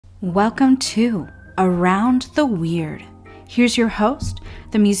Welcome to Around the Weird. Here's your host,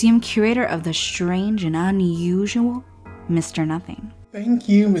 the museum curator of the strange and unusual, Mr. Nothing. Thank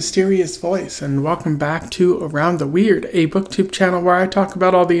you, mysterious voice, and welcome back to Around the Weird, a booktube channel where I talk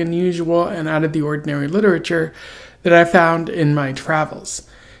about all the unusual and out of the ordinary literature that I found in my travels.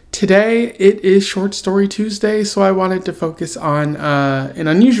 Today, it is Short Story Tuesday, so I wanted to focus on an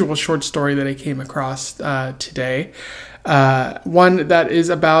unusual short story that I came across today. One that is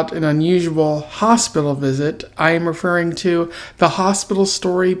about an unusual hospital visit. I am referring to The Hospital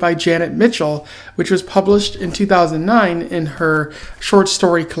Story by Janet Mitchell, which was published in 2009 in her short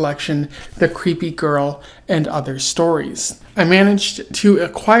story collection, The Creepy Girl and Other Stories. I managed to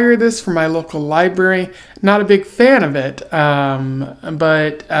acquire this from my local library. Not a big fan of it,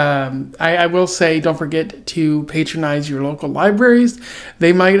 but I will say don't forget to patronize your local libraries.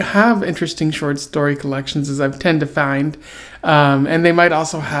 They might have interesting short story collections, as I tend to find, and they might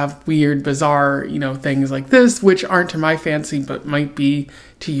also have weird, bizarre, things like this, which aren't to my fancy, but might be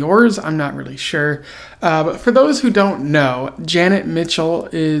to yours. I'm not really sure. But for those who don't know, Janet Mitchell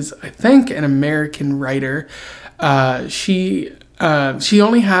is, I think, an American writer. She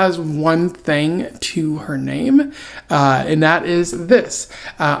only has one thing to her name, and that is this.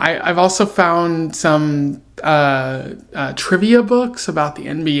 I've also found some trivia books about the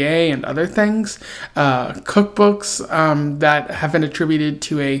NBA and other things, cookbooks that have been attributed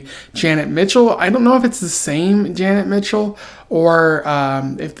to a Janet Mitchell. I don't know if it's the same Janet Mitchell or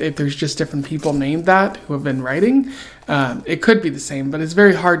if there's just different people named that who have been writing. It could be the same, but it's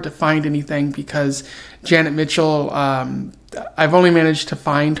very hard to find anything because Janet Mitchell, I've only managed to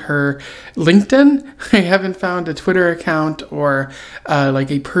find her LinkedIn. I haven't found a Twitter account or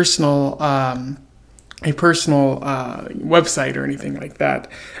like a personal website or anything like that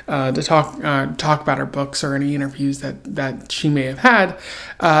to talk about her books or any interviews that she may have had.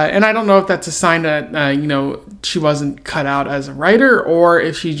 And I don't know if that's a sign that she wasn't cut out as a writer, or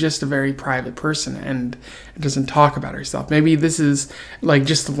if she's just a very private person and doesn't talk about herself. Maybe this is like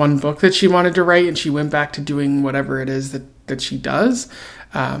just the one book that she wanted to write and she went back to doing whatever it is that she does.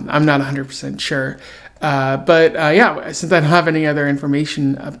 I'm not 100% sure. But since I don't have any other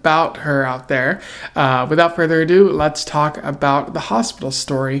information about her out there, without further ado, let's talk about The Hospital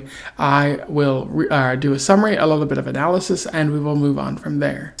Story. I will do a summary, a little bit of analysis, and we will move on from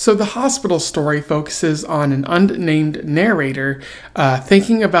there. So The Hospital Story focuses on an unnamed narrator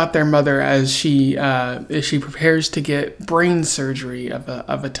thinking about their mother as she prepares to get brain surgery of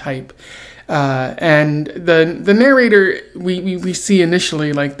a type. And the narrator, we see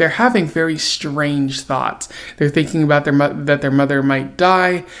initially, like, they're having very strange thoughts. They're thinking about that their mother might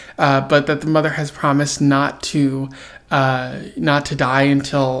die, but that the mother has promised not to die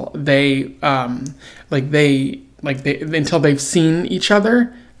until until they've seen each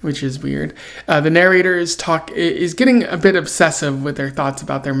other, which is weird. The narrator is getting a bit obsessive with their thoughts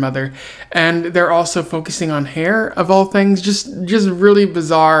about their mother, and they're also focusing on hair, of all things, just really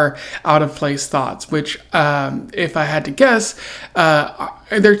bizarre, out of place thoughts, which, if I had to guess,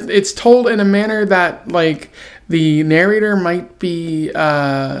 it's told in a manner that, like, the narrator might be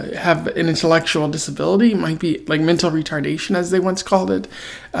have an intellectual disability, might be like mental retardation, as they once called it,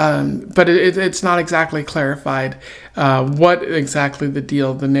 but it's not exactly clarified what exactly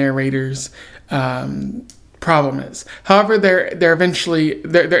the narrator's problem is. However, they're eventually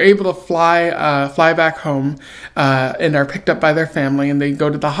able to fly back home and are picked up by their family, and they go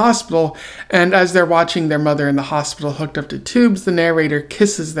to the hospital. And as they're watching their mother in the hospital hooked up to tubes, the narrator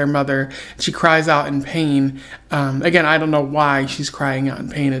kisses their mother. She cries out in pain. Again, I don't know why she's crying out in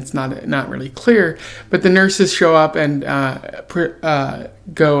pain. It's not really clear. But the nurses show up and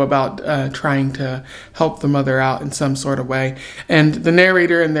go about trying to help the mother out in some sort of way. And the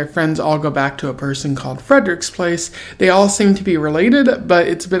narrator and their friends all go back to a person called Frederick's place. They all seem to be related, but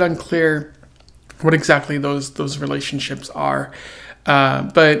it's a bit unclear what exactly those relationships are.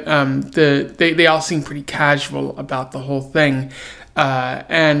 But they all seem pretty casual about the whole thing.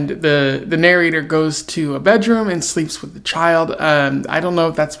 And the narrator goes to a bedroom and sleeps with the child. I don't know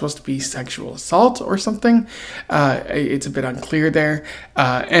if that's supposed to be sexual assault or something. It's a bit unclear there.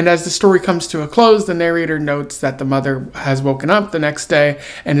 And as the story comes to a close, the narrator notes that the mother has woken up the next day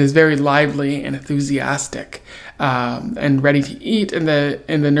and is very lively and enthusiastic. And ready to eat, and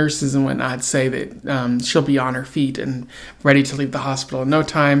the nurses and whatnot say that she'll be on her feet and ready to leave the hospital in no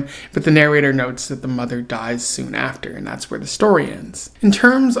time, but the narrator notes that the mother dies soon after, and that's where the story ends. In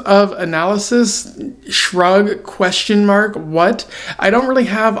terms of analysis, shrug, question mark, what? I don't really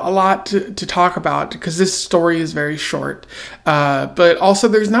have a lot to talk about because this story is very short, but also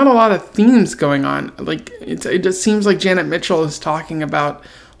there's not a lot of themes going on. Like, it just seems like Janet Mitchell is talking about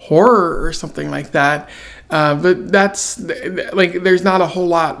horror or something like that. But that's like, there's not a whole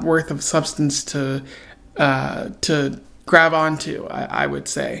lot worth of substance to grab onto, I would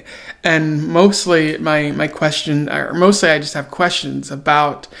say. And mostly my question, or mostly I just have questions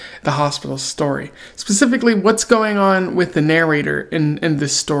about the hospital story. Specifically, what's going on with the narrator in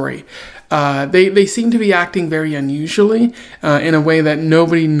this story. They seem to be acting very unusually, in a way that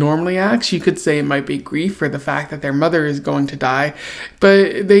nobody normally acts. You could say it might be grief for the fact that their mother is going to die,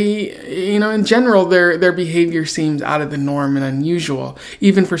 but they, in general, their behavior seems out of the norm and unusual,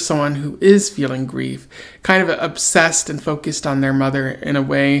 even for someone who is feeling grief, kind of obsessed and focused on their mother in a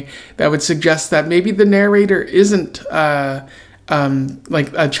way that would suggest that maybe the narrator isn't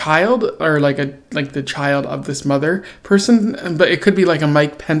like a child, or like the child of this mother person, but it could be like a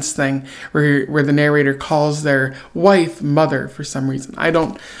Mike Pence thing where the narrator calls their wife mother for some reason. I'm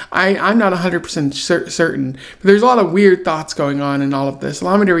not 100% certain, but there's a lot of weird thoughts going on in all of this.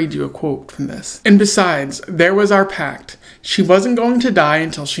 Allow me to read you a quote from this. "And besides, there was our pact. She wasn't going to die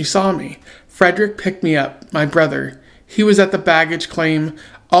until she saw me. Frederick picked me up, my brother. He was at the baggage claim,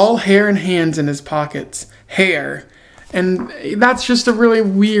 all hair and hands in his pockets. Hair." And that's just a really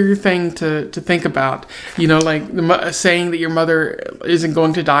weird thing to think about. Like saying that your mother isn't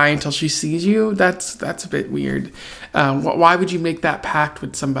going to die until she sees you. That's a bit weird. Why would you make that pact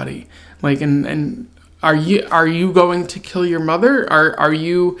with somebody? Like, and are you going to kill your mother? Are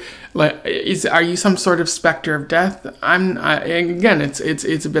you some sort of specter of death? Again,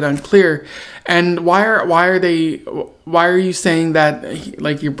 it's a bit unclear. And why are you saying that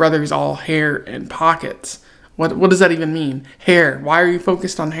like your brother's all hair and pockets? What does that even mean? Hair. Why are you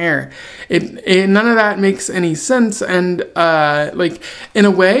focused on hair? None of that makes any sense. And like in a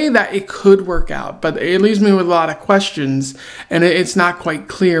way that it could work out, but it leaves me with a lot of questions, and it's not quite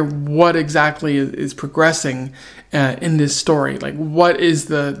clear what exactly is progressing in this story. Like, what is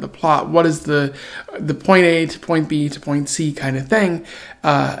the plot? What is the point A to point B to point C kind of thing?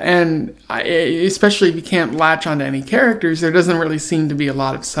 Especially if you can't latch onto any characters, there doesn't really seem to be a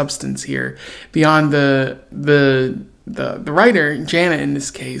lot of substance here beyond the writer, Janet in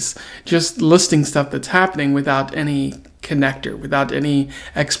this case, just listing stuff that's happening without any connector, without any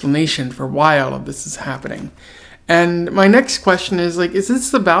explanation for why all of this is happening. And my next question is, like, is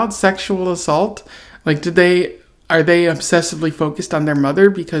this about sexual assault? Like, are they obsessively focused on their mother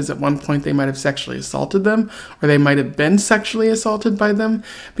because at one point they might have sexually assaulted them, or they might have been sexually assaulted by them?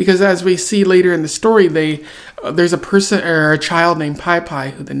 Because as we see later in the story, there's a person or a child named Pai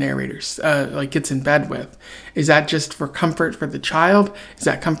Pai who the narrator gets in bed with. Is that just for comfort for the child? Is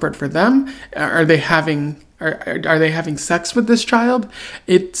that comfort for them? Are they having sex with this child?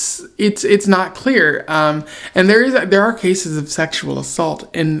 It's not clear. And there are cases of sexual assault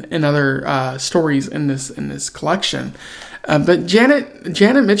in other stories in this collection. But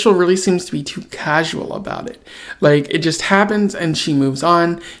Janet Mitchell really seems to be too casual about it. Like, it just happens and she moves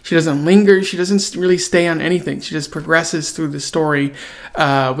on. She doesn't linger. She doesn't really stay on anything. She just progresses through the story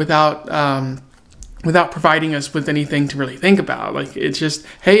without providing us with anything to really think about. Like, it's just,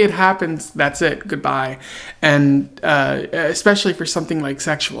 hey, it happens, that's it, goodbye. And especially for something like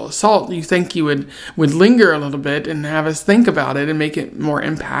sexual assault, you think you would linger a little bit and have us think about it and make it more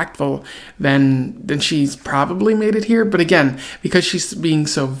impactful than she's probably made it here. But again, because she's being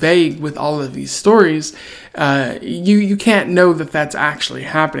so vague with all of these stories, you can't know that that's actually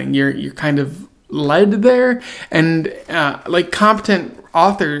happening. You're kind of led there, and like competent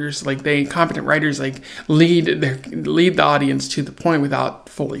authors, competent writers, lead the audience to the point without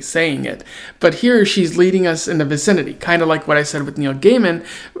fully saying it. But here she's leading us in the vicinity, kind of like what I said with Neil Gaiman,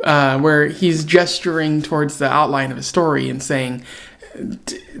 where he's gesturing towards the outline of a story and saying,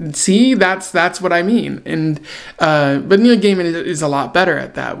 see, that's what I mean. And but Neil Gaiman is a lot better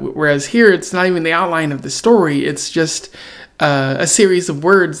at that, whereas here it's not even the outline of the story, it's just a series of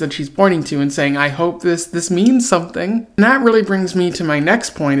words that she's pointing to and saying, I hope this means something. And that really brings me to my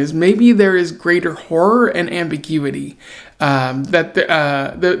next point, is maybe there is greater horror and ambiguity. That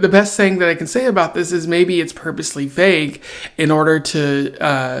the best thing that I can say about this is maybe it's purposely vague in order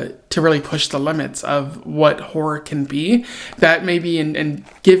to really push the limits of what horror can be. That maybe in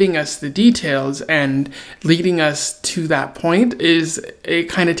giving us the details and leading us to that point, it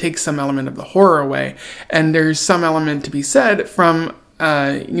kind of takes some element of the horror away. And there's some element to be said from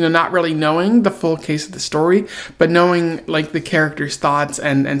not really knowing the full case of the story, but knowing like the character's thoughts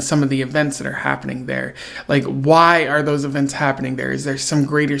and some of the events that are happening there. Like, why are those events happening there? Is there some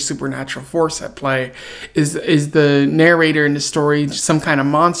greater supernatural force at play? Is the narrator in the story some kind of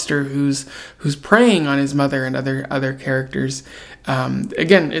monster who's preying on his mother and other characters?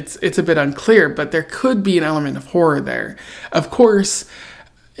 Again, it's a bit unclear, but there could be an element of horror there. Of course,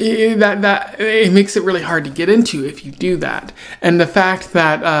 it makes it really hard to get into if you do that. And the fact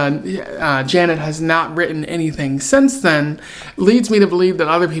that Janet has not written anything since then leads me to believe that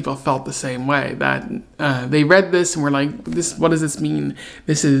other people felt the same way, that they read this and were like, what does this mean?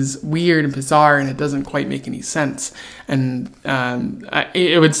 This is weird and bizarre, and it doesn't quite make any sense. And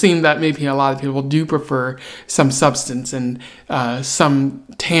it would seem that maybe a lot of people do prefer some substance and some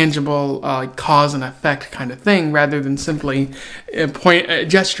tangible cause and effect kind of thing, rather than simply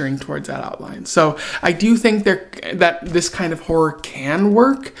gesturing towards that outline. So I do think that this kind of horror can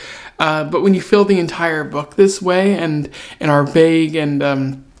work, but when you fill the entire book this way and are vague and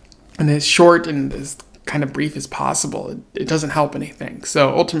as short and as kind of brief as possible, it doesn't help anything. So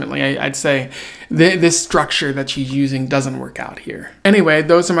ultimately, I'd say this structure that she's using doesn't work out here. Anyway,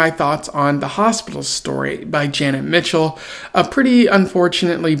 those are my thoughts on The Hospital Story by Janet Mitchell. A pretty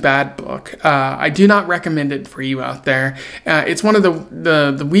unfortunately bad book. I do not recommend it for you out there. It's one of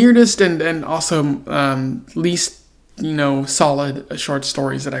the weirdest and also least solid short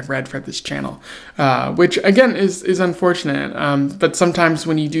stories that I've read for this channel, which again is unfortunate. But sometimes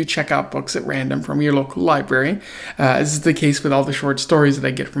when you do check out books at random from your local library, as is the case with all the short stories that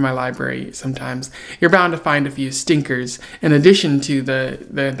I get from my library, sometimes you're bound to find a few stinkers in addition to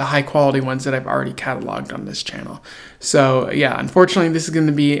the high quality ones that I've already cataloged on this channel. So yeah, unfortunately, this is going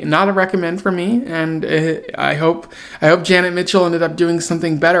to be not a recommend for me, and I hope Janet Mitchell ended up doing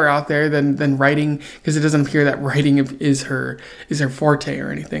something better out there than writing, because it doesn't appear that writing is her forte or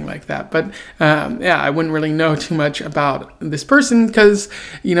anything like that. But yeah, I wouldn't really know too much about this person, because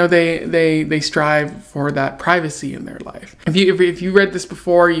they strive for that privacy in their life. If you read this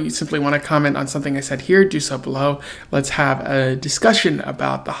before, you simply want to comment on something I said here, do so below. Let's have a discussion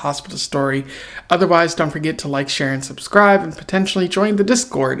about The Hospital Story. Otherwise, don't forget to like, share, and subscribe, and potentially join the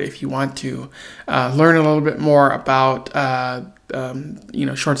Discord if you want to learn a little bit more about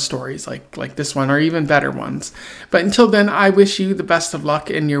short stories like this one, or even better ones. But until then, I wish you the best of luck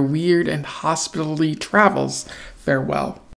in your weird and hospitally travels. Farewell.